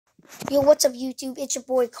Yo, what's up YouTube? It's your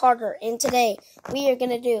boy Carter, and today we are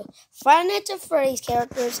going to do Five Nights at Freddy's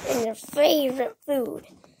characters and their favorite food.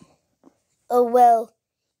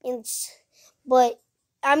 But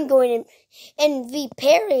I'm going to, and V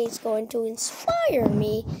Perry is going to inspire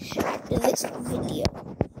me after this video.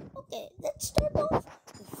 Okay, let's start off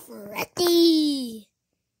with Freddy.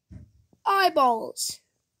 Eyeballs.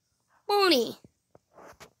 Bonnie.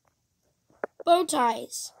 Bow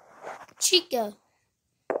ties. Chica.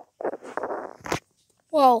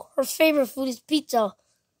 Well, her favorite food is pizza,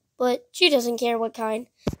 but she doesn't care what kind.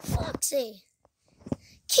 Foxy.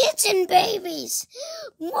 Kids and babies.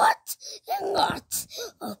 What and what?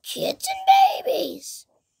 Oh, kids and babies.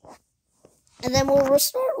 And then we'll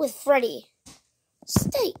start with Freddy.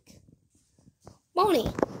 Steak.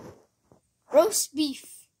 Bonnie. Roast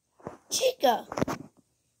beef. Chica.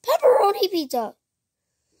 Pepperoni pizza.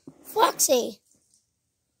 Foxy.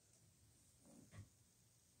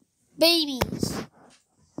 Babies.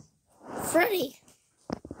 Freddy.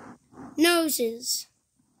 Noses.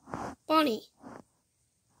 Bonnie.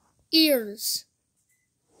 Ears.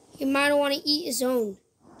 He might want to eat his own.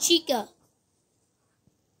 Chica.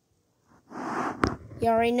 You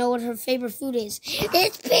already know what her favorite food is.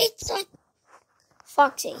 It's pizza.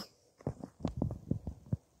 Foxy.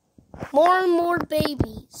 More and more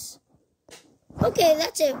babies. Okay,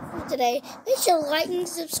 that's it for today. Make sure to like and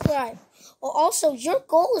subscribe. Well, also, your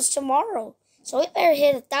goal is tomorrow. So we better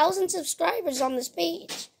hit 1,000 subscribers on this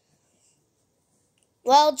page.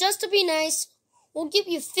 Well, just to be nice, we'll give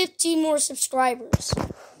you 15 more subscribers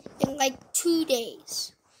in like 2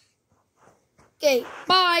 days. Okay,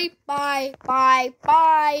 bye, bye, bye,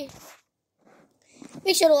 bye.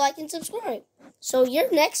 Make sure to like and subscribe. So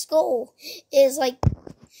your next goal is like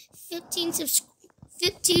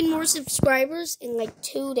 15 more subscribers in like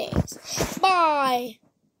 2 days. Bye.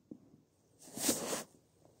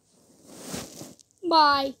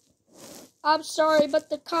 Bye. I'm sorry, but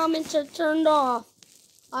the comments are turned off.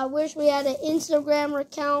 I wish we had an Instagram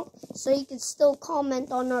account so you could still comment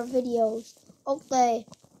on our videos. Okay.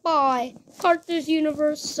 Bye. Carter's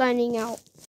Universe signing out.